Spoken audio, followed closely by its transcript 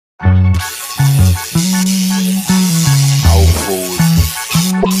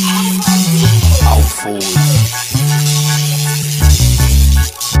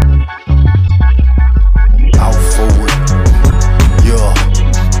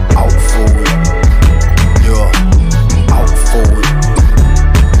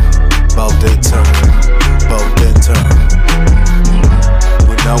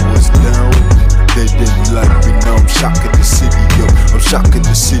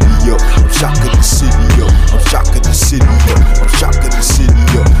city up. I'm shocking the city up. I'm shocking the city up. I'm shocking the city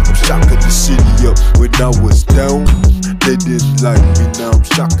up. I'm shocking the city up. When I was down, they didn't like me. Now I'm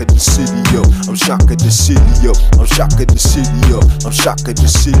shocking the city up. I'm shocking the city up. I'm shocking the city up. I'm shocking the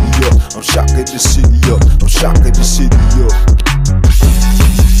city up. I'm shocking the city up. I'm shocking the city up.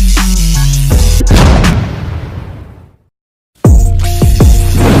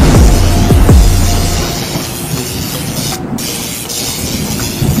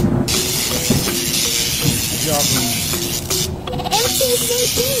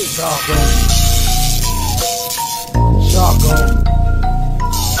 Shotgun.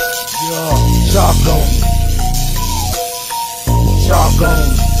 Yeah, shotgun. Shotgun.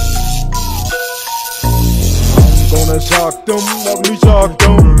 I'm gonna shock them, watch me shock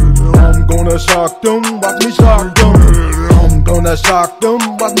them. I'm gonna shock them, watch me shock them. I'm gonna shock them,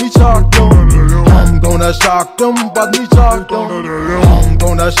 watch me shock them. I'm gonna shock them, watch me shock them. I'm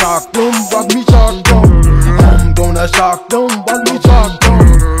gonna shock them, watch me shock them. I'm gonna shock them, watch me shock them.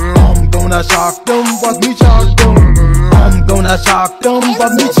 I'm gonna shock them, watch me shock them. I'm gonna shock them,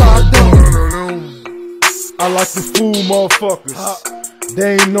 watch me shock them. I like to fool motherfuckers.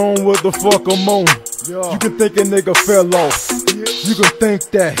 They ain't knowing what the fuck I'm on. You can think a nigga fell off. You can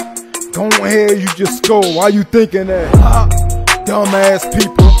think that. Go ahead, you just go. Why you thinking that? Dumbass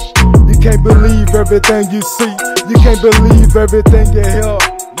people. You can't believe everything you see. You can't believe everything you hear.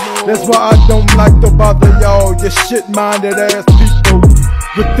 That's why I don't like to bother y'all, you shit-minded ass people.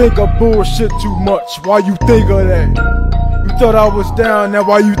 You think of bullshit too much. Why you think of that? You thought I was down, now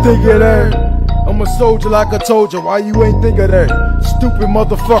why you think of that? I'm a soldier like I told you, why you ain't think of that? Stupid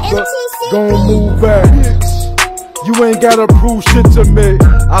motherfucker, gon' move back. You ain't gotta prove shit to me,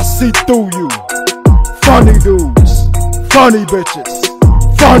 I see through you. Funny dudes, funny bitches,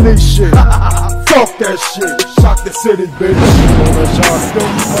 funny shit. Fuck that shit, shock the city, bitch. I'm gonna shock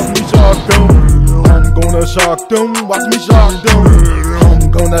them, watch me shock them. I'm gonna shock them, watch me shock them.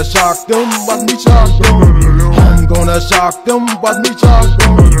 I'm gonna shock them, watch me shock them. I'm gonna shock them, watch me shock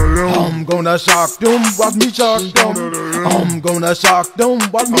them. I'm gonna shock them, watch me shock them. I'm gonna shock them,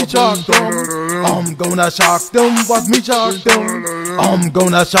 watch me shock them. I'm gonna shock them, watch me shock them. I'm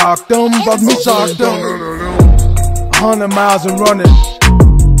gonna shock them, watch me shock them. 100 miles and running.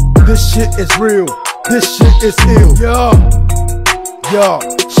 This shit is real, this shit is ill. Yeah,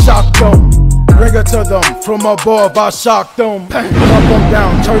 shock them, bring it to them. From above I shock them. Knock them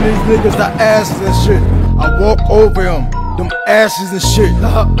down, turn these niggas to asses and shit. I walk over them asses and shit.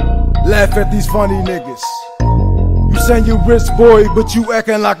 Laugh at these funny niggas. You saying you rich boy, but you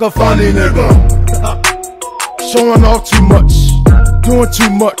acting like a funny nigga. Showing off too much, doing too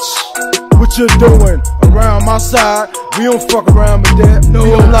much. What you doing around my side? We don't fuck around with that. No.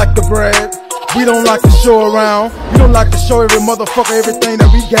 We don't like to brag. We don't like to show around. We don't like to show every motherfucker everything that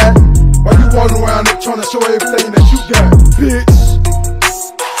we got. Why you walking around there trying to show everything that you got, bitch?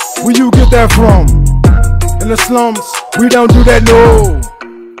 Where you get that from? In the slums, we don't do that, no.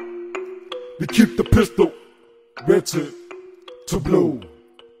 We keep the pistol ready to blow.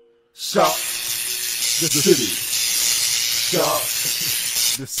 Shot the city. Shot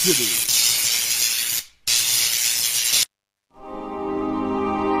the city.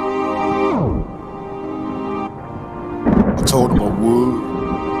 I told him I would.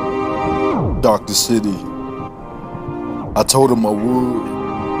 Dr. City. I told him I would.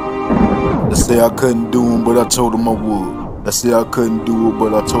 They say I couldn't do him, but I told him I would. They say I couldn't do it,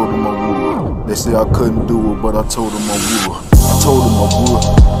 but I told him I would. They say I couldn't do it, but I told him I would. I told him I would.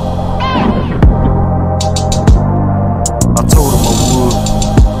 I told him I would.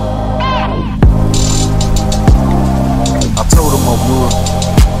 I told him I would.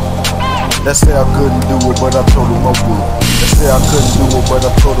 They say I couldn't do it, but I told him I would. They say I couldn't do it, but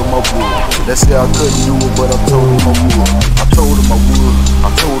I told him I would. They say I couldn't do it, but I told him I would. I told him I would. I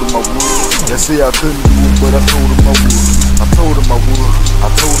told him I would. They say I couldn't do it, but I told him I would. I told him I would. I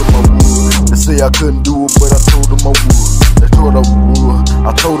told him I would. They say I couldn't do it, but I told him I would. They told I would. I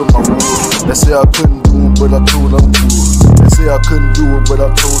told him I would. They say I couldn't do it, but I told him I would. They say I couldn't do it, but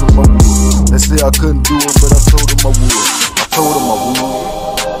I told him I would. They say I couldn't do it, but I told him I would. I told him I would.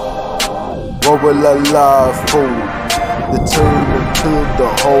 What will I lie for? The turn into the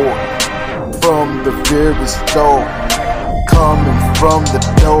hole. From the very start, coming from the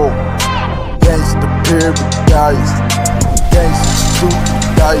door. Gangsta paradise, gangsta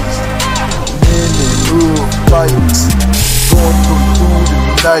shooting dice. Men in hood fights, going through the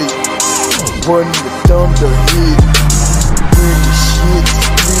night. When the thunder hit, when the shit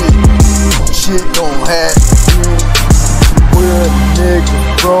split, shit gon' happen. Where the nigga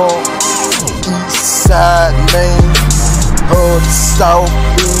from? East side, Maine, or the South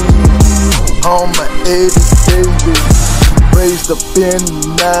End. on my 80s, baby. Raised up in the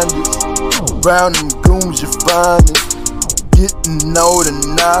 90s. Round them goons you find it. Getting all the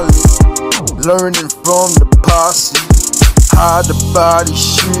knowledge. Learning from the posse. How to body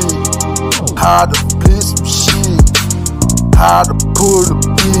shit. How to flip some shit. How to pull a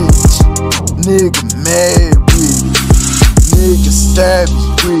bitch. Nigga mad with it. Nigga savage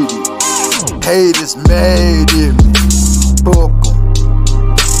with it. Haters mad at me. Fuck 'em.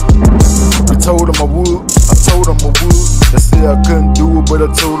 I told them I would. I told them I would. They say I couldn't do it, but I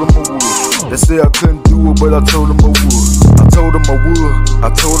told them I would. They say I couldn't do it, but I told them I would. I told them I would. I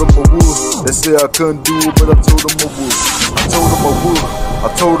told them I would. They say I couldn't do it, but I told them I would. I told them I would. I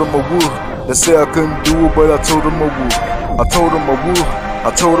told them I would. They say I couldn't do it, but I told them I would. I told them I would.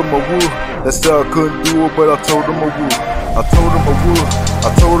 I told them I would. They say I couldn't do it, but I told them I would. I told them I would. I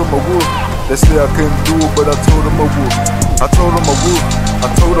told them I would. They say I couldn't do it, but I told them I would. I told them I would. I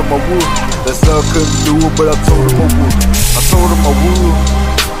told them I would. They say I couldn't do it, but I told them I would. I told them I would.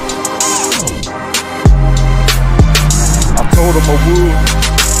 I told them I would.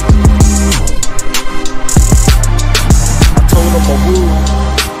 I told them I would.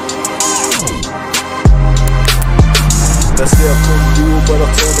 They say I couldn't do it, but I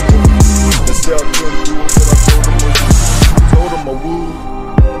told them I would. They say I couldn't do it, but I told them I would.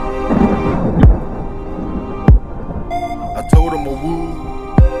 I told them I would. I told them I would.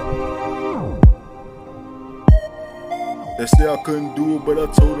 They say I couldn't do it, but I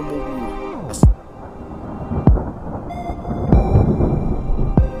told them I would.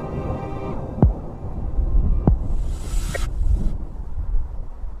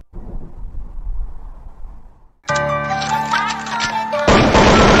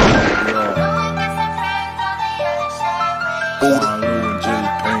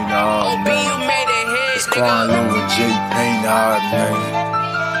 Quan Lou and J Pain, hard name.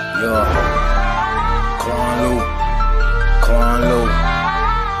 Yeah. Quan Lou.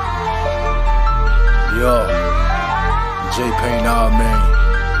 Yeah. J Pain, hard man.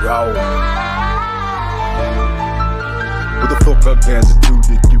 Raw. What the fuck I gotta do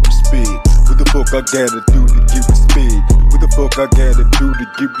to get respect? What the fuck I gotta do to get respect? What the fuck I gotta do to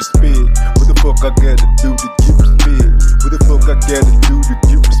get respect? What the fuck I gotta do to get respect? What the fuck I gotta do to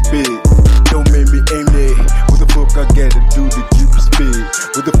get respect? Don't make me aim that. What the fuck I gotta do to get respect?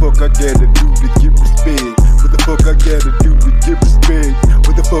 What the fuck I gotta do to get respect? What the fuck I gotta do to get respect?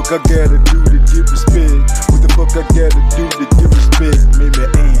 What the fuck I gotta do to get respect? What the fuck I gotta do to get respect? Make me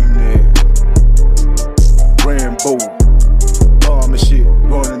aim that. Rambo, bomb and shit,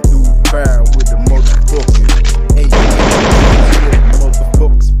 running through the crowd with the motherfucking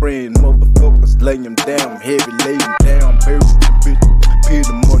motherfuckers spraying, motherfuckers laying them down, heavy laying down, bury some bitches, pin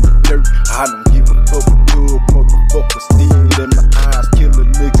them on the dirt. I don't give a fuck, good motherfucker, still in my eyes, kill a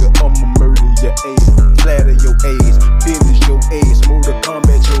nigga, I'ma murder your ass, splatter your ass, finish your ass, Mortal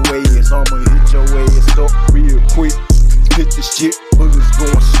Kombat your ass, I'ma hit your ass up real quick, split the shit, bullets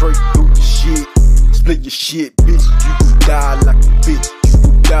going straight through the shit, split your shit, bitch, you gon' die like a bitch, you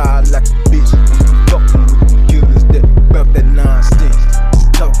gon' die like a bitch, when you fucking with the killers that about that nonsense,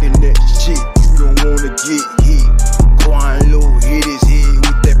 talking that shit, you don't wanna get hit, Quan Lou hit his head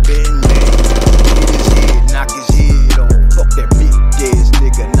with that band-aid, hit his head, knock his head off, fuck that big ass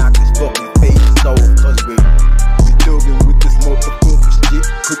nigga, knock his fucking face off, cause we thuggin' with this motherfucking shit,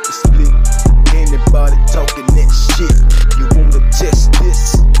 quick to split, anybody talking that shit, you wanna test this,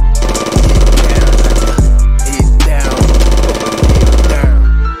 head down, head down,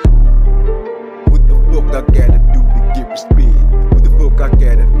 what the fuck I gotta do to get respect, what the fuck I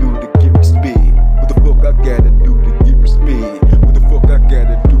gotta do to get respect, what the fuck I gotta do to get respect, what the fuck I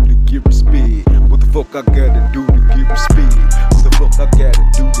gotta do to get respect, what the fuck I gotta do to get respect, what the fuck I gotta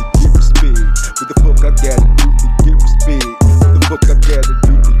do to get respect, what the fuck I gotta do to get respect, what the fuck I gotta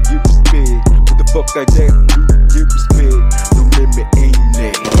do to get respect, what the fuck I gotta do to get respect, don't make me aim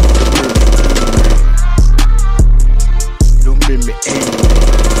that, don't make me aim that,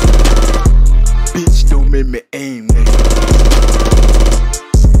 bitch, don't make me aim that.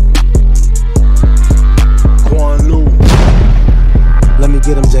 Quan Lou. Let me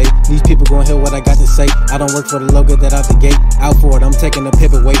get them, Jay. These people gon' hear what I got to say. I don't work for the logo that out the gate. Out for it, I'm taking the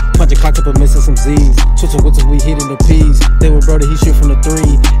pivot weight. Punch a clock up and missing some Z's. Switching whistles, we hitting the P's. They were brother, he shoot from the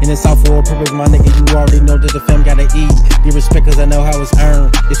 3. And it's out for a purpose, my nigga. You already know that the fam gotta eat. Give respect cause I know how it's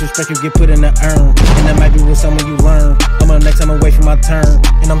earned. Disrespect you get put in the urn. And that might be with someone you learn. I'm on the next time I'm away from my turn.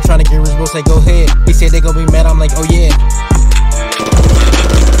 And I'm trying to get rich, bro, say go ahead. He said they gon' be mad, I'm like, oh yeah.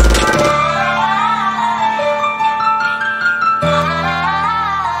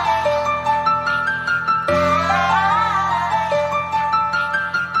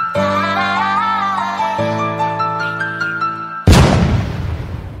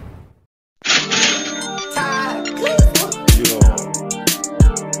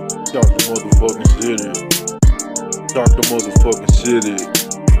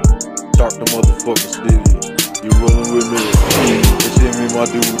 shock the motherfucker steady. You rollin' with me? It's him and my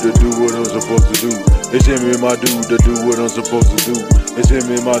dude to do what I'm supposed to do. It's him and my dude to do what I'm supposed to do. It's him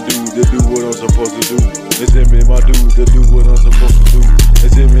and my dude to do what I'm supposed to do. It's him and my dude to do what I'm supposed to do.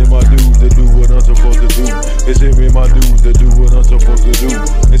 It's him and my dude to do what I'm supposed to do. It's him and my dude to do what I'm supposed to do.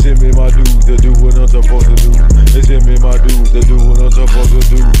 It's him and my dude to do what I'm supposed to do. It's him and my dude to do what I'm supposed to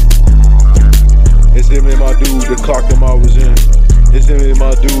do. It's him and my dude to clock them hours in. It's him and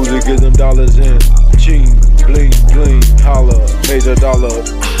my dude to get them dollars in. Ching, bling, bling, holla, major dollar,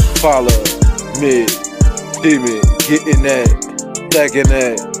 follow, mid, timid, getting that, stacking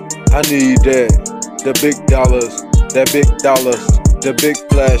that. I need that, the big dollars, the big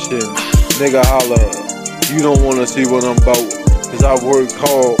flashing, nigga holla. You don't wanna see what I'm about, cause I work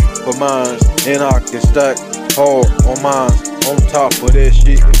hard for mine, and I can stack hard on mine, on top of that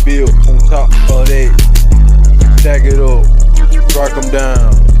shit and build on top of that. Stack it up, strike them down,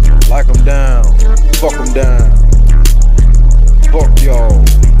 like them down, fuck them down. Fuck y'all,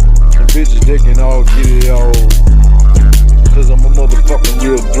 them bitches they can all get it all, cause I'm a motherfucking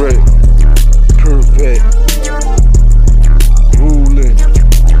real threat. Perfect, ruling,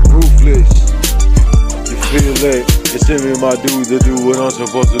 ruthless. You feel that? It's him and my dude to do what I'm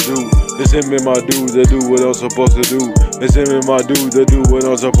supposed to do. It's him and my dude to do what I'm supposed to do. It's him and my dude to do what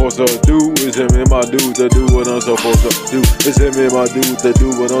I'm supposed to do. It's him and my dude to do what I'm supposed to do. It's him and my dude to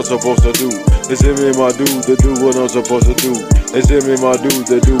do what I'm supposed to do. It's him and my dude to do what I'm supposed to do. It's him and my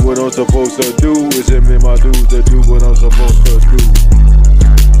dude to do what I'm supposed to do. It's him and my dude to do what I'm supposed to do.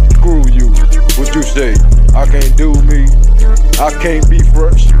 Screw you, what you say? I can't do me. I can't be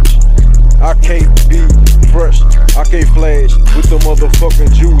fresh. I can't be fresh. I can't flash with the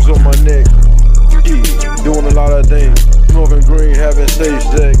motherfucking jewels on my neck. Yeah, doing a lot of things. Smoking green, having safe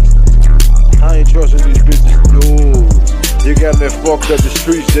sex. I ain't trusting these bitches, no. You got me fucked up the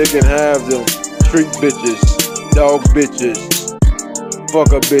streets, they can have them. Street bitches, dog bitches. Fuck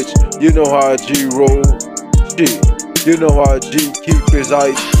a bitch, you know how a G roll. Shit, you know how a G keep his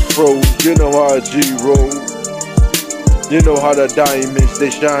ice froze. You know how a G roll. You know how the diamonds, they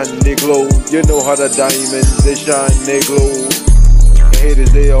shine and they glow. You know how the diamonds, they shine and they glow. The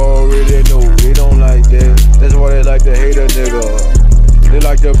haters, they already know, they don't like that. That's why they like to hate a nigga. They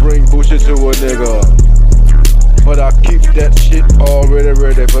like to bring bullshit to a nigga. But I keep that shit already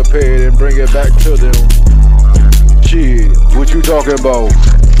ready, prepared, and bring it back to them. Shit, what you talking about?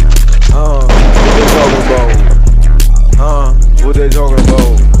 What they talking about? What they talking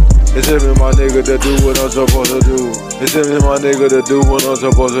about? It's him and my nigga that do what I'm supposed to do. It's him and my nigga that do what I'm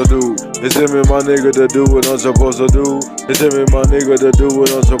supposed to do. It's him and my nigga that do what I'm supposed to do. It's him and my nigga that do what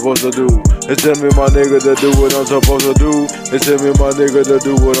I'm supposed to do. It's him and my nigga that do what I'm supposed to do. It's him and my nigga that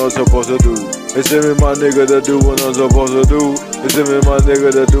do what I'm supposed to do. It's him and my nigga that do what I'm supposed to do. It's him and my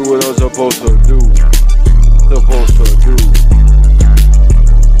nigga that do what I'm supposed to do. Supposed to do.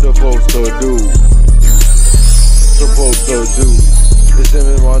 Supposed to do. Supposed to do. It's him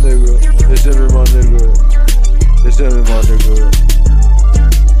and my nigga. It's him and my nigga. It's him and my nigga.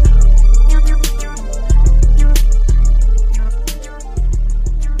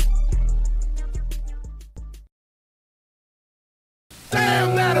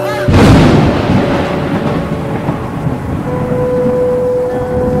 Damn, that hurt.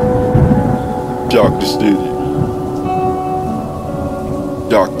 Dr. City.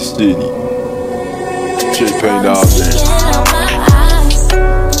 Dr. City. J-Pain out there.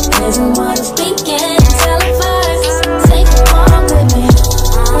 Isn't what I'm speaking, tell it first. Take a walk with me.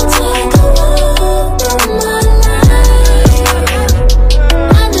 Take a walk in my life.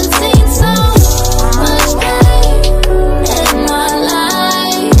 I done seen so much pain in my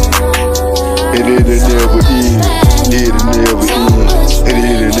life. It'll never end. It'll never end.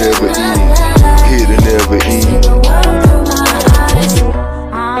 It'll never end. It'll never end.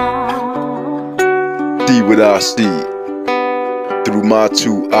 See what I see through my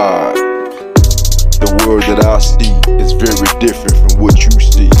two eyes. The world that I see is very different from what you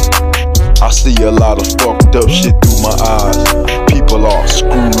see. I see a lot of fucked up shit through my eyes. People are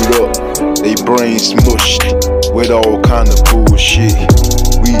screwed up, they brains smushed with all kind of bullshit.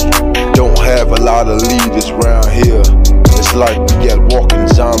 We don't have a lot of leaders around here. It's like we got walking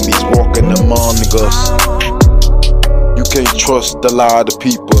zombies walking among us. You can't trust a lot of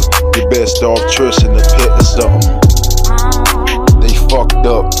people. You best off trusting a pet or something. They fucked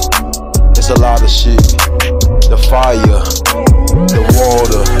up. It's a lot of shit. The fire, the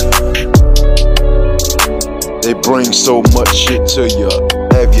water. They bring so much shit to you.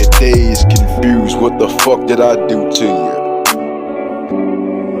 Have your days confused. What the fuck did I do to you?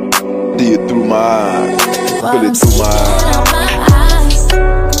 See it through my eyes. Put it through my eyes.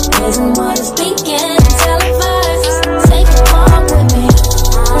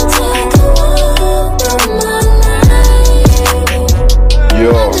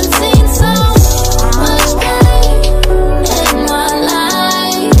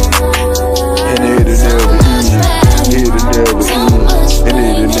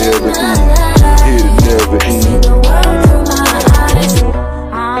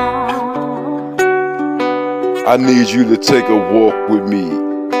 I need you to take a walk with me.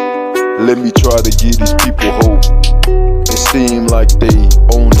 Let me try to give these people hope. It seem like they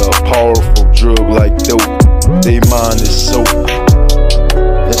own a powerful drug like dope. They mind is so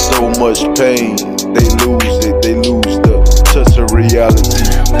in so much pain. They lose it, they lose the touch of reality.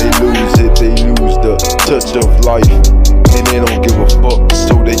 They lose it, they lose the touch of life. And they don't give a fuck,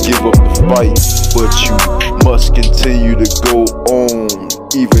 so they give up the fight. But you must continue to go on,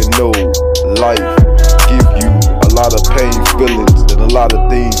 even though life give you a lot of pain feelings and a lot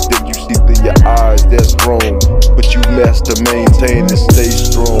of things that you see through your eyes that's wrong. But you must to maintain and stay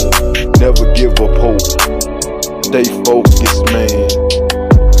strong. Never give up hope. Stay focused, man.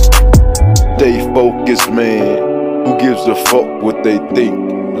 Stay focused, man. Who gives a fuck what they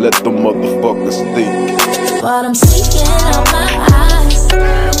think? Let the motherfuckers think. What I'm seeking out my eyes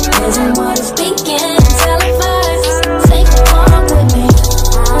isn't what is speaking televised. Take a walk with me.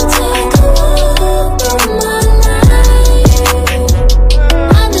 Take a walk in my life.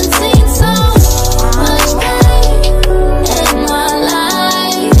 I've been seeing so much pain in my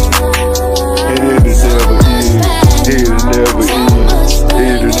life. It'll never end. It'll never end.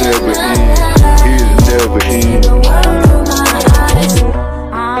 It'll never end. It'll never end.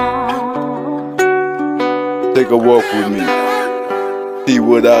 Take a walk with me. See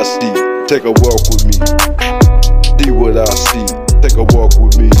what I see. Take a walk with me. See what I see. Take a walk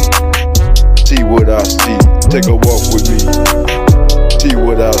with me. See what I see. Take a walk with me. See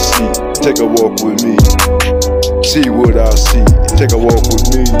what I see. Take a walk with me. See what I see. Take a walk with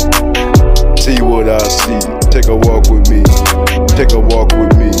me. See what I see. Take a walk with me. Take a walk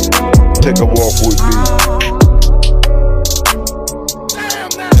with me. Take a walk with me.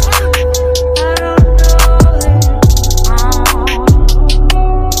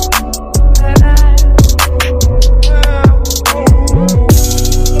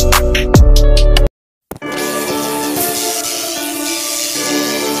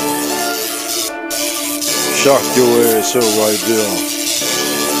 Shock your ass up right there.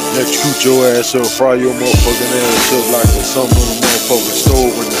 Electrocute your ass up, fry your motherfucking ass up like there's something on the motherfucking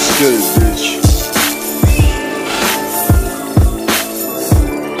stove in the skillet, bitch.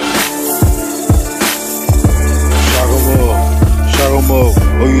 Shock 'em up, shock 'em up.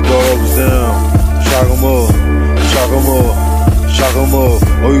 Oh, you thought I was down. Shock 'em up, shock 'em up, shock 'em up.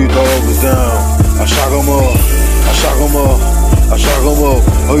 Oh, you thought I was down. I shock 'em up, I shock 'em up, I shock 'em up.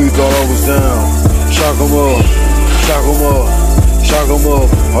 Oh, you thought I was down. Shock 'em up, shock 'em up, shock 'em up.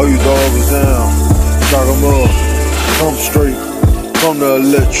 Oh, you thought I was down. Shock 'em up. Come straight from the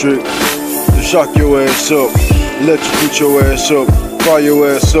electric to shock your ass up. Electrocute your ass up. Fry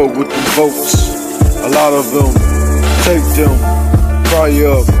your ass up with them boats. A lot of them. Take them. Fry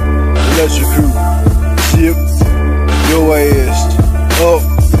up. Electrocute. Zip your ass up.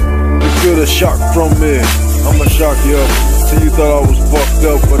 You feel the shock from me. I'ma shock you up. You thought I was fucked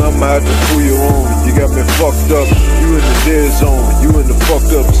up, but I'ma have to pull you on. You got me fucked up. You in the dead zone. You in the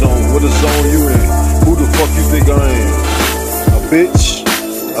fucked up zone. What a zone you in? Who the fuck you think I am? A bitch?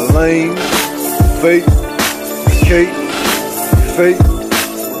 A lame? Fake? Cake? Fake?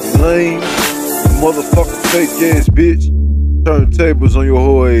 Lame? Motherfucking fake ass bitch. Turn tables on your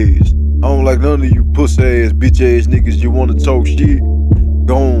whole ass. I don't like none of you pussy ass bitch ass niggas. You wanna talk shit?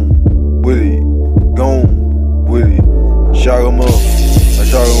 Gone with it. Gone with it. Shock 'em up, I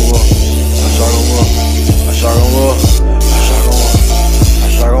shock 'em up, I shock 'em up, I shock 'em up, I shock 'em up,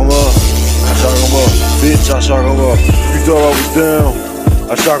 I shock 'em up, I shock 'em up, bitch, I shock 'em up. You thought I was down,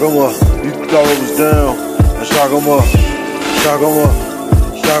 I shock 'em up. You thought I was down, I shock 'em up, shock 'em up,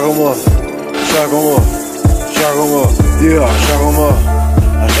 shock 'em up, shock 'em up, shock 'em up. Yeah, I shock 'em up,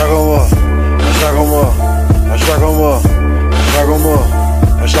 I shock 'em up, I shock 'em up, I shock 'em up, I shock 'em up,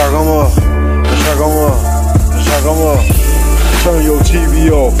 I shock 'em up, I shock 'em up, I shock 'em up. Turn your TV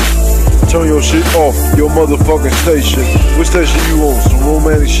off. Turn your shit off. Your motherfucking station. What station you on? Some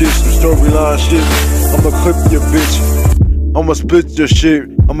romantic shit, some storyline shit. I'ma clip your bitch. I'ma split your shit.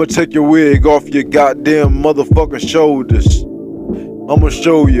 I'ma take your wig off your goddamn motherfucking shoulders. I'ma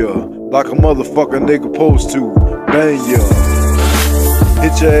show ya like a motherfucking nigga supposed to. Bang ya.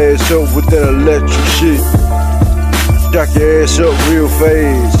 Hit your ass up with that electric shit. Shock your ass up real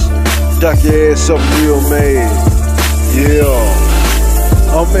fast. Shock your ass up real mad. Yeah,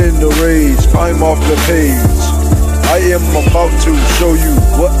 I'm in the rage, I'm off the page. I am about to show you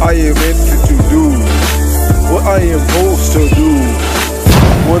what I am meant to do. What I am supposed to do.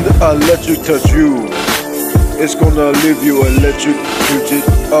 When the electric touch you, it's gonna leave you electrocuted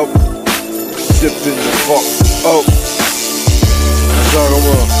up. Zipping the fuck up. I shock 'em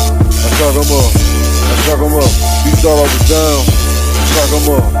up, I shock 'em up, I shock 'em up. You thought I was down, I shock 'em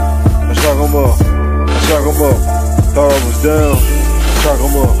up, I shock 'em up. shock 'em up. Thought I was down. I shock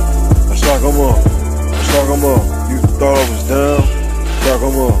 'em up. I shock 'em up. I shock 'em up. You thought I was down. Shock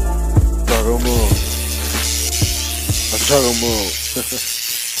 'em up. Shock 'em up. I shock 'em up.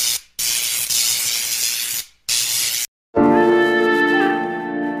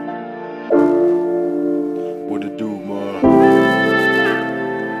 What it do, man?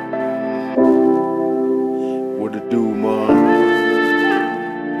 What it do, man?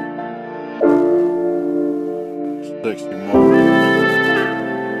 Sexy mama,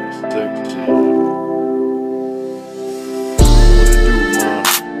 sexy. What it do, man?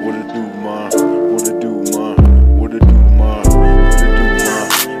 What it do, man? What it do, man? What it do, man?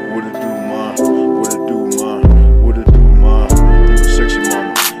 What it do, man? What it do, man? What it do, man? You a sexy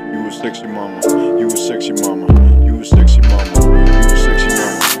mama. You a sexy mama. You a sexy mama. You a sexy mama. You a sexy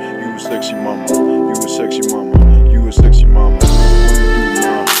mama. You a sexy mama. You a sexy mama. You a sexy mama.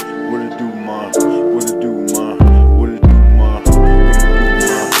 What it do, man? What it do, man? What it do, man?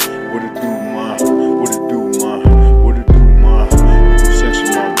 What it do, man? What it do, man? What it do, man? You a sexy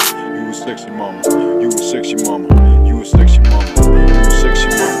mama. You a sexy mama. You a sexy mama. You a sexy mama. You a sexy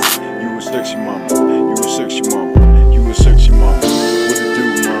mama. You a sexy mama. You a sexy mama. You a sexy mama. What it do,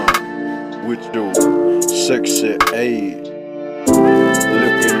 man? With your sexy aid,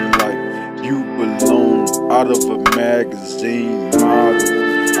 looking like you belong out of a magazine model.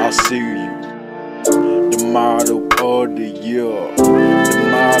 I see you, the model of the year, the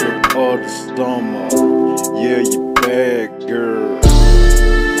model of the summer. Yeah, you bad girl.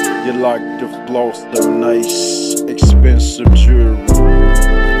 You like to floss the nice, expensive jewelry,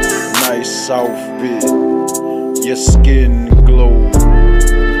 nice outfit. Your skin glow,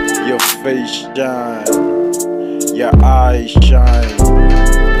 your face shine, your eyes shine.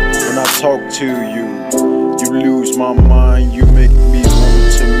 When I talk to you, you lose my mind. You make me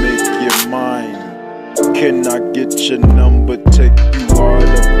want to make you mine. Can I get your number? Take you out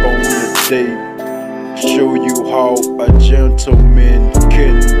on a date. Show you how a gentleman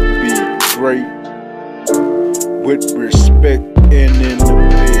can be great. With respect and in the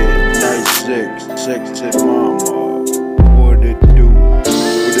bed. Nice sex, sexy mama. What it do?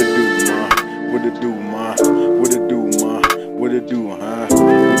 What it do, ma? What it do, ma? What it do, ma? What it do, huh?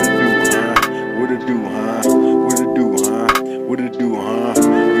 What it do, huh? What it do, huh? What it do, huh? What it do, huh?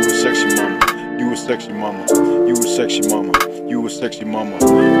 You a sexy mama. You a sexy mama. You a sexy mama. You a sexy mama.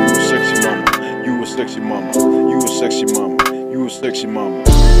 You a sexy mama. You a sexy mama. You a sexy mama. You a sexy mama.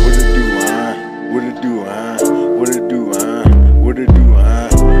 What it do, huh? What it do, huh? What it do, huh? What it do, huh?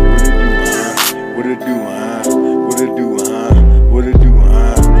 What it do, huh? What it do, huh? What it do,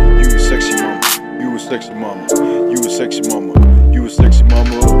 huh? You a sexy mama. You a sexy mama. You a sexy mama. You a sexy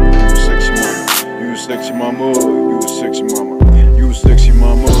mama. You a sexy mama. You a sexy mama. You a sexy mama. You a sexy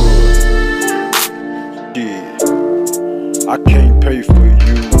mama. Yeah, I can't pay for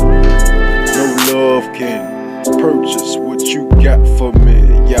you. No love can purchase what you got for me.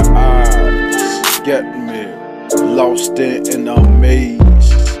 Your eyes got me lost in a maze.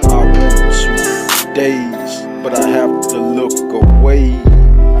 I want to daze, but I have to look away.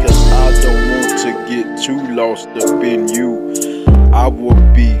 Cause I don't want to get too lost up in you. I will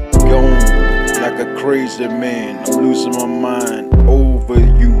be gone like a crazy man. I'm losing my mind over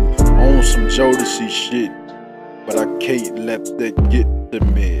you on some Jodeci shit. But I can't let that get to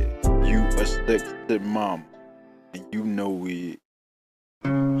me. You a sexy mama, and you know it.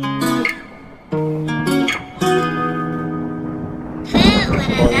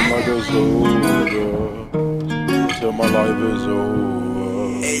 My life is over. Till my life is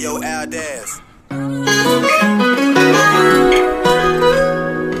over. Hey yo, Aldaz.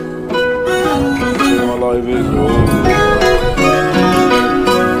 Till my life is over.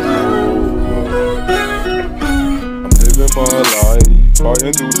 I'm living my life,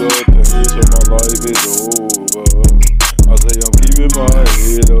 fighting through the pain till my life is over. I say I'm keeping my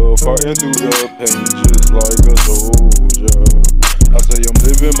head up, fighting through the pain just like a soldier. I say I'm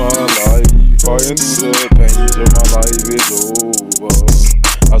living my life, fighting through the pain till my life is over.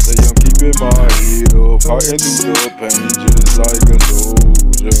 I say I'm keeping my head up, fighting through the pain just like a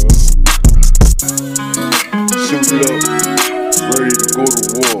soldier. Suit up, ready to go to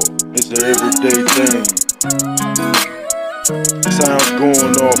war. It's an everyday thing. Sounds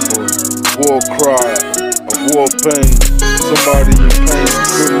going off a war cry, a war pain. Somebody in pain,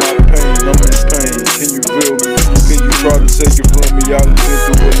 feel my pain, I'm in pain. Can you feel me? Can you try to take it from me? I've been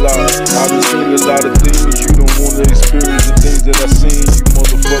through a lot. I've seen a lot of things. You don't want to experience the things that I've seen. You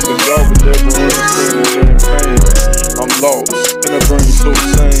motherfuckers, y'all would never understand it in pain. I'm lost, and my brain so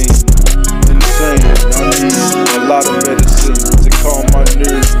sane, insane. I need a lot of medicine to calm my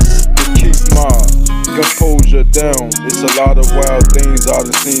nerves, to keep my gun down. It's a lot of wild things I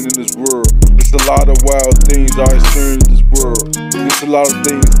done seen in this world. It's a lot of wild things I experienced in this world. It's a lot of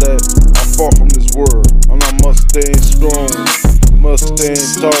things that I fought from this world. And I must stand strong, must stand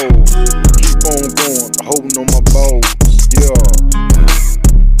tall. Keep on going, holding on my balls, yeah.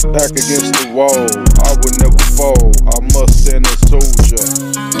 Back against the wall, I would never fall. I must stand a soldier.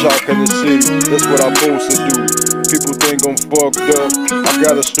 Jock in the city, that's what I'm supposed to do. People think I'm fucked up, I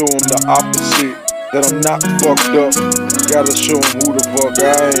gotta show them the opposite. That I'm not fucked up, gotta show them who the fuck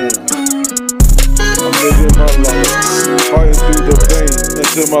I am. I'm living my life, fighting through the pain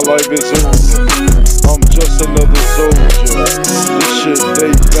until my life is over. I'm just another soldier. This shit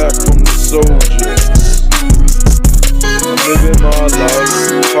dates back from the soldiers. I'm living my life,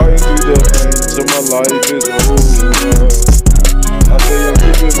 fighting through the pain till my life is over. I say I'm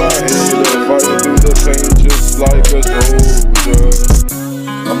keeping my head up, fighting through the pain just like a soldier.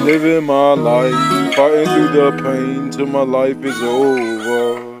 I'm living my life, fighting through the pain till my life is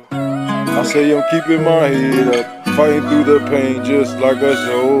over. I say I'm keeping my head up, fighting through the pain just like a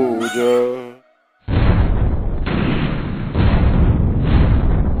soldier.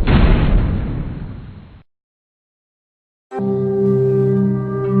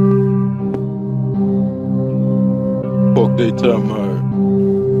 Fuck they tell me,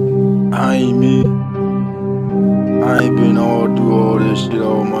 I ain't me. I ain't been all through all this shit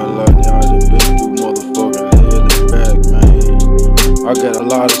all my life. I done been through motherfucking hell and back, man. I got a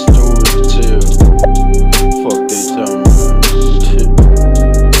lot of stories to tell. Fuck they tell me, shit.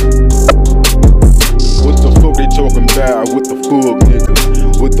 What the fuck they talking about? What the fuck, nigga?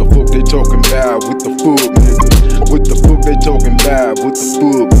 What the fuck they talking about? What the fuck, nigga? What the fuck they talking about? What the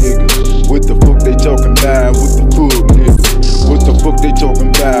fuck, nigga? What the fuck they talking about? What the fuck, nigga? What the fuck they talking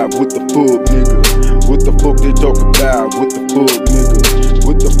about? What the fuck, nigga? What the fuck they talking about? What the fuck, nigga?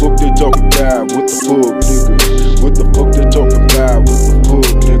 What the fuck they talking about? What the fuck, nigga? What the fuck they talking about? What the fuck,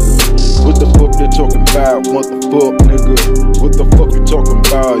 nigga? What the fuck they talking about? What the fuck, nigga? What the fuck you talking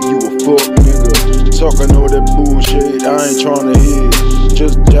about? You a fuck, nigga? Talking all that bullshit, I ain't tryna hear.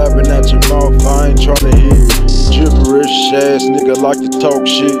 Just jabbing at your mouth, I ain't tryna hear. Gibberish ass nigga like to talk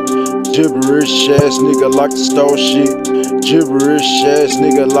shit. Gibberish ass nigga like to start shit. Gibberish ass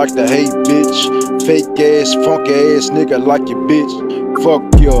nigga like to hate bitch. Fake ass, funky ass nigga like your bitch. Fuck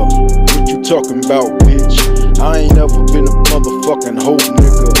ya, what you talking about, bitch? I ain't never been a motherfucking hoe,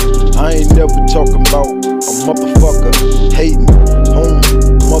 nigga. I ain't never talking about a motherfucker hating, home,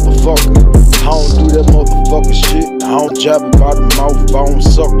 motherfucker. I don't do that motherfucking shit. I don't jab it by the mouth. I don't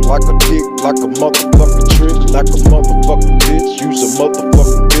suck like a dick, like a motherfucking trick, like a motherfucking bitch. You's a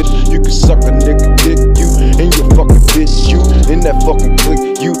motherfucking bitch. You can suck a nigga dick. You in your fucking bitch. You in that fucking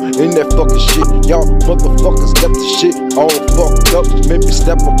clique. You in that fucking shit. Y'all motherfuckers got the shit all fucked up. Maybe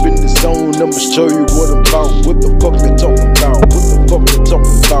step up in the zone. I'ma show you what I'm about. What the fuck they talking about? What the fuck they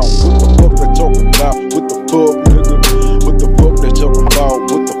talking about? What the fuck they talking about? What the fuck, nigga? What the fuck they talking about?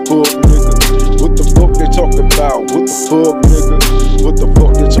 What the fuck, nigga? What the fuck they talking about? What the fuck, nigga? What the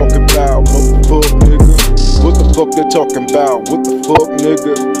fuck they talking about? Motherfuck, nigga. What the fuck they talking about? What the fuck,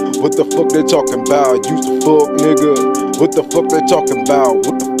 nigga? What the fuck they talking about? You the fuck, nigga. What the fuck they talking about?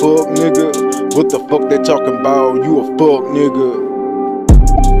 What the fuck, nigga? What the fuck they talking about? You a fuck, nigga.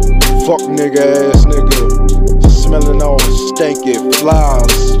 Fuck nigga ass nigga. Smelling all stanky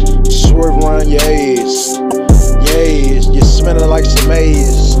flies. Swerve around your ass. Yes, you're smelling like some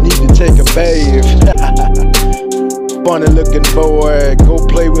ass. Need to take a bath. Funny looking boy, go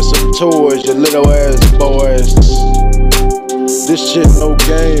play with some toys, you little ass boys. This shit no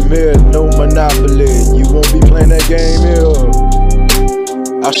game here, no monopoly. You won't be playing that game here.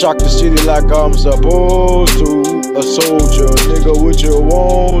 I shock the city like I'm supposed to. A soldier, nigga, what you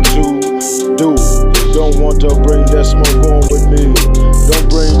want to do? You don't want to bring that smoke on with me. Don't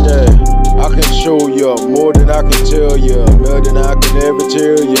bring that. I can show you more than I can tell you, more than I can ever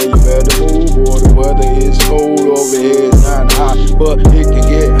tell you. You better move, boy. The weather is cold over here, it's not hot, but it can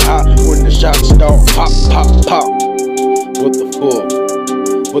get hot when the shots start pop, pop, pop. What the fuck?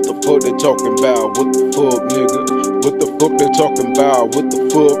 What the fuck they talking about? What the fuck, nigga? What the fuck they talking about? What the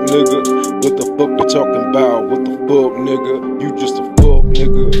fuck, nigga? What the fuck they talking about? What the fuck, nigga? You just a fuck,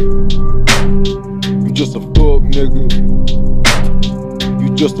 nigga. You just a fuck, nigga. You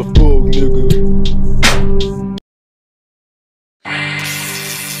just a fuck, nigga.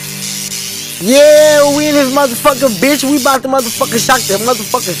 Yeah, we in this motherfucking bitch. We about to motherfucking shock the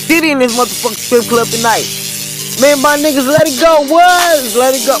motherfucking city in this motherfucking strip club tonight. Man, my niggas, let it go. What?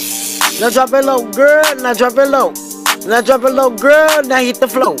 Let it go. Now drop it low, girl. Now drop it low. Now drop it low, girl. Now hit the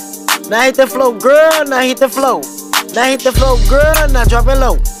flow. Now hit the flow, girl. Now hit the flow. Now hit the flow, girl. Now drop it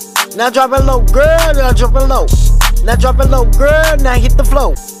low. Now drop it low, girl. Now drop it low. Now drop it low, girl. Now hit the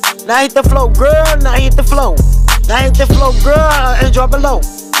flow. Now hit the flow, girl. Now hit the flow. Now hit the flow, girl, and drop it low.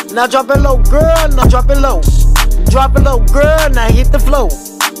 Now drop it low, girl. Now drop it low. Drop it low, girl. Now hit the flow.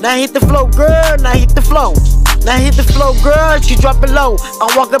 Now hit the flow, girl. Now hit the flow. Now hit the flow, girl, she drop it low.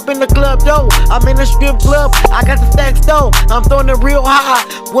 I walk up in the club, though. I'm in a strip club, I got the stacks, though. I'm throwing it real high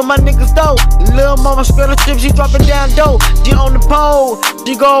with my niggas, though. Lil' mama straight on strip, she drop it down, though. She on the pole,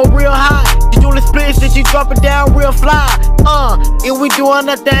 she go real high. She doing the splits, and she drop it down real fly. And we doing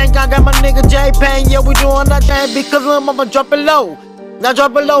that thing, I got my nigga J Payne, yeah, we doing that thing because lil' mama drop it low. Now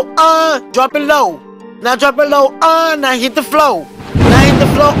drop it low, drop it low. Now drop it low, now hit the flow. Now hit the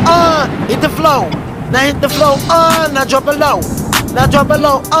flow, hit the flow. Now hit the flow, now drop it low. Now drop it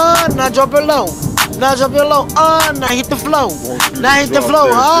low, now drop it low. Now drop it low, now hit the flow. Now hit the flow,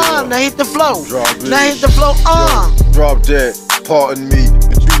 now hit the flow. Now hit the flow, Drop that, pardon me,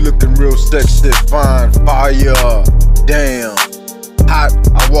 but you looking real sexy, fine, fire, damn. Hot,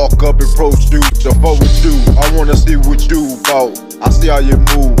 I walk up and approach you, the forward you. I wanna see what you about. I see how you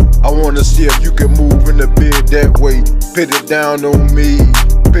move. I wanna see if you can move in the bed that way. Put it down on me.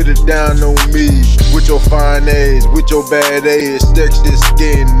 Put it down on me with your fine ass, with your bad ass, sexy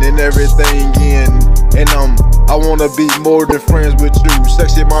skin and everything in. And I wanna be more than friends with you.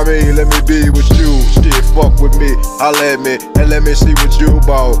 Sexy mommy, let me be with you. Shit, fuck with me, holla at me, and let me see what you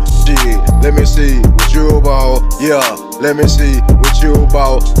about. Shit, let me see what you about. Yeah, let me see what you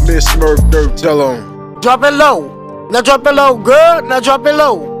about. Miss Smurf Dirt, tell 'em. Drop it low. Now drop it low, girl. Now drop it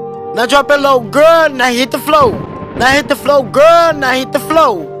low. Now drop it low, girl. Now hit the flow. Now hit the flow, girl. Now hit the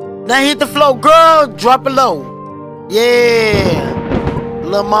flow. Now hit the flow, girl. Drop it low. Yeah.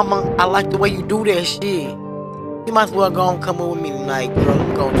 Lil' mama, I like the way you do that shit. You might as well go and come in with me tonight, girl.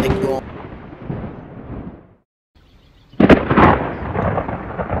 I'm gonna take you on.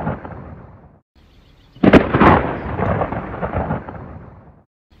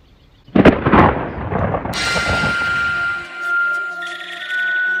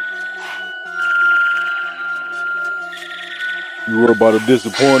 You worry about a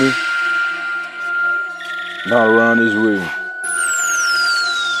disappointing? Not around this way.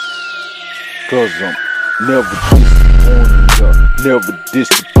 Cause I'm never disappointing ya, never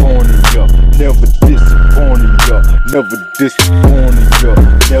disappointing ya, never disappointing ya, never disappointing ya,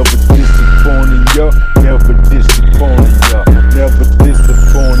 never disappointing ya, never disappointing ya, never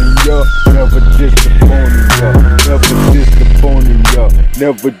disappointing ya, never disappointing ya,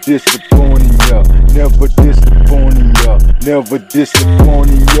 never disappointing ya, never disappointing ya, never disappointing ya, never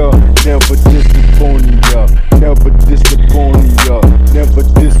disappointing ya, never disappointing ya, never disappointing ya, never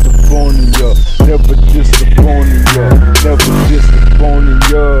disappointing ya, never disappointing ya, never disappointing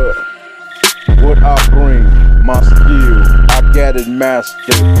ya. What I bring, my skill, I got it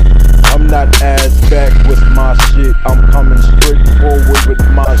mastered. I'm not ass back with my shit, I'm coming straight forward with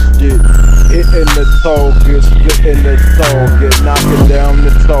my shit. Hitting the target, splitting the target, knocking down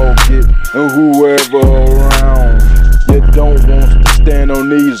the target, and whoever around. You don't want to stand on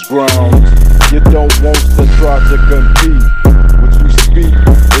these grounds. You don't want to try to compete. What you speak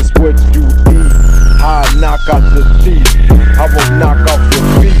is what you eat. I knock out the teeth, I will knock off your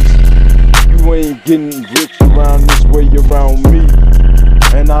feet. You ain't getting rich around this way around me.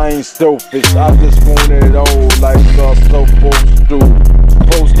 And I ain't selfish, I just want it all like I'm supposed to.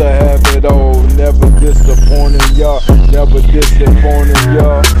 Supposed to have it all, never disappointing y'all, never disappointing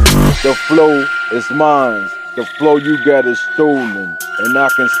y'all. The flow is mine, the flow you got is stolen. And I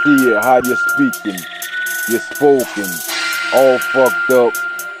can see it, how you're speaking, you're spoken, all fucked up.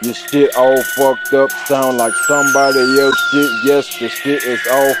 Your shit all fucked up, sound like somebody else shit. Yes, the shit is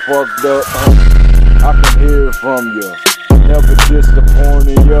all fucked up. I can hear it from you. Never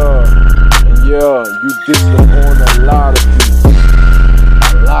disappointing ya. And yeah, you disappoint a lot of people.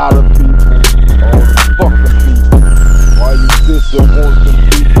 A lot of people. All the fucking people. Why you disappoint them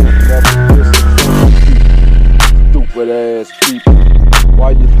people? Never disappoint people. Stupid ass people. Why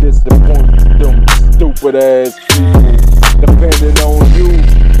you disappoint them stupid ass people? Depending on you,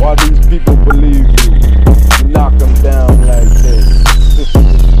 why these people believe you. You knock them down like that.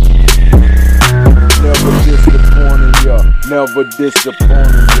 Never disappointing ya, never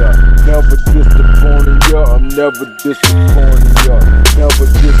disappointing ya, never disappointing ya, I'm never disappointing ya, never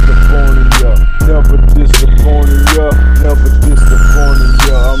disappointing ya, never disappointing ya, never disappointing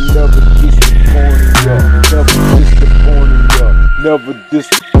ya, I'm never disappointing ya, never disappointing ya, never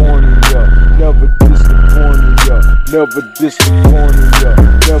disappointing ya, never disappointing ya, never disappointing ya,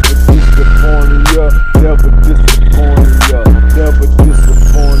 never disappointing ya, never disappointing ya, never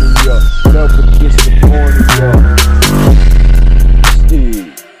disappointing ya, never disappointing ya.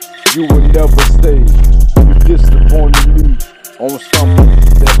 Steve, you will never stay. You disappoint something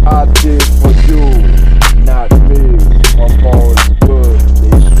that I did for you, not me. My balls good,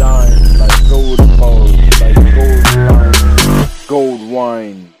 they shine like gold balls, like gold wine, gold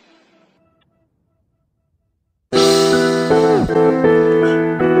wine.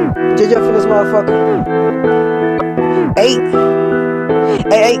 Did you for this motherfucker? Hey,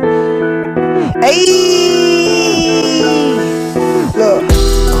 hey, hey, hey. Look,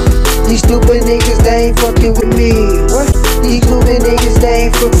 these stupid niggas, they ain't fucking with me. What? These stupid niggas, they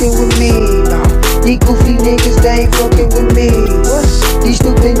ain't fucking with me. Nah. These goofy niggas, they ain't fucking with me. What? These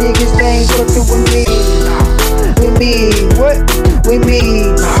stupid niggas, they ain't fucking with me. Nah. With me, what? With me,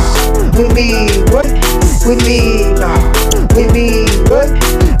 nah. With me, what? With me, nah. With me, what?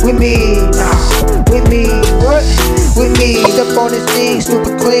 With me, nah. With me, what? With me, up on this thing,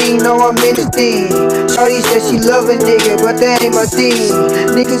 super clean, know I'm in this thing. Shawty said she love a nigga, but that ain't my thing.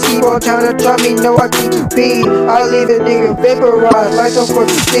 Niggas keep on trying to try me, know I keep it beam. I leave a nigga vaporized like some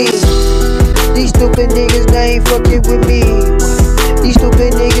fucking steam. These stupid niggas, they ain't fucking with me. These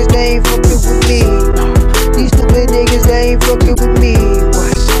stupid niggas, they ain't fucking with me. These stupid niggas, they ain't fucking with me.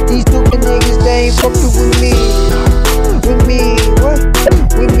 These stupid niggas, they ain't fucking with me. With me, what?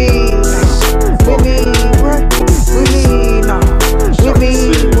 With me, with me, what? With me, nah. With me,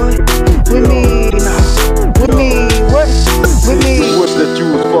 what? With me, nah. With me, what? With me. You wish that you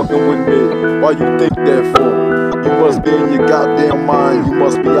was fucking with me. Why you think that for? You must be in your goddamn mind. You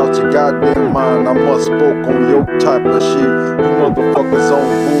must be out your goddamn mind. I must spoke on your type of shit. You motherfuckers on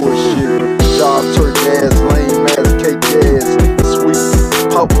bullshit. Job turkey ass, lame ass, cake ass, sweet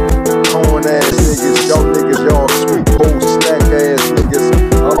pop, corn ass niggas. Y'all niggas, y'all sweet bowl snack ass niggas.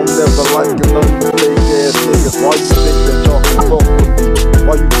 I don't never like none of you fake ass niggas. Why you think that y'all can fuck with me?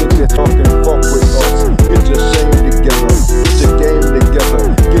 Why you think that y'all can fuck with us? Get your shame together, get your game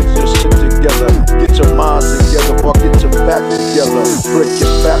together, get your shit together, get your mind together, fuck, get your back together. Break your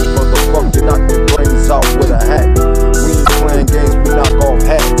back, motherfucker, knock your brains out with a hat. We ain't playing games, we knock off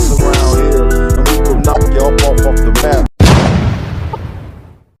hats around here, and we go knock you up off the map.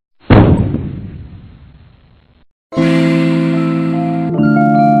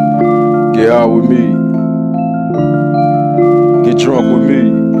 Get out with me. Get drunk with me.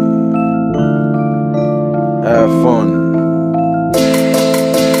 Have fun.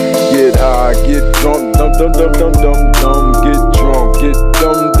 Get high, get drunk, dum dum dum dum dum dum. Get drunk, get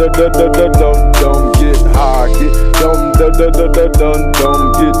dum dum dum dum dum dum dum. Get high, get dum dum dum dum dum dum dum.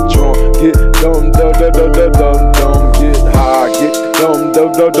 Get drunk, get dum dum dum dum dum dum dum. Get high, get dum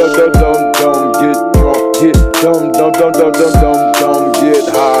dum dum dum dum dum dum. Get drunk, get dum dum dum dum dum dum dum. Get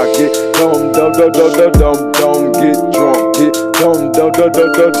high, get dum dum dum dum dum dum dum. Get drunk, get dum dum dum dum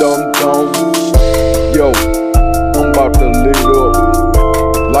dum dum dum. Yo, I'm about to lit up,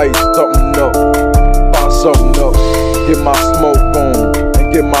 light something up, fire something up, get my smoke on, and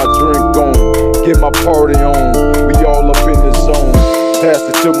get my drink on, get my party on. We all up in the zone. Pass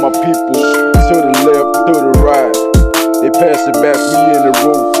it to my people, to the left, to the right. They pass it back, we in the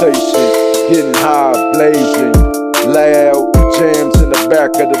rotation, getting high, blazing, loud jams in the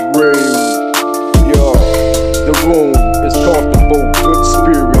back of the room. Yo, the room is comfortable, good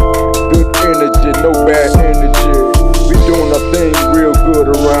spirit, good energy, no bad energy. We doing a thing real good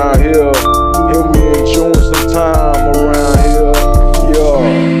around here, and we enjoying some time around here. Yeah,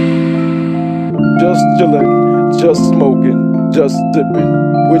 just chilling, just smoking, just sipping.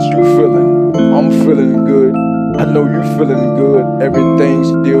 What you feeling? I'm feeling good. I know you feeling good. Everything's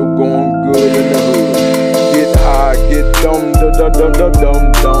still going good in the hood. Get high, get dumb, dum dum dum dum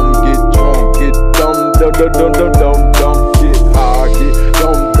dum dum. Get drunk, get dumb, dum dum dum dum dum dum. Get high, get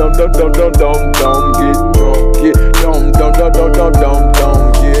dumb, dum dum dum dum dum dum. Get drunk, get dumb, dum dum dum dum dum dum.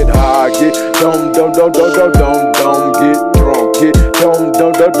 Get high, get dumb, dum dum dum dum dum dum. Get drunk, get dumb,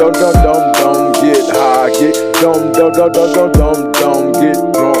 dum dum dum dum dum dum. Get high, get dumb, dum dum dum dum dum dum. Get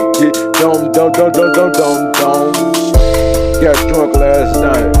drunk, get dumb, dum dum dum dum dum dum. Got drunk last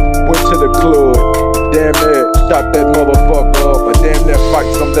night, went to the club. Damn it, shot that motherfucker up. I damn near fight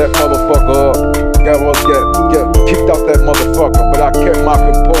some that motherfucker up. Got kicked out that motherfucker, but I kept my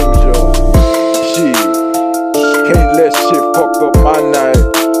composure. Shit, can't let shit fuck up my night.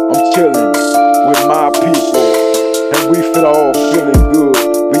 I'm chillin' with my people, and we feel all feeling good.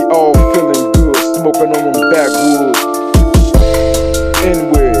 We all feeling good, smoking on them backwoods.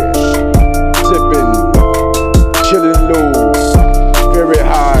 Anywhere, sipping, chillin' low, very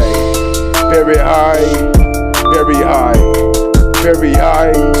high, very high, very high, very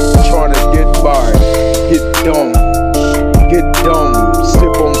high, trying to get by, get dumb,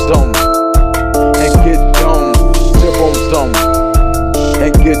 sip on some, and get dumb, sip on some,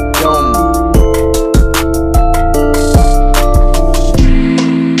 and get dumb.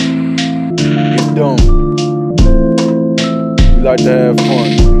 like to have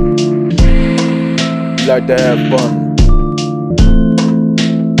fun. We like to have fun.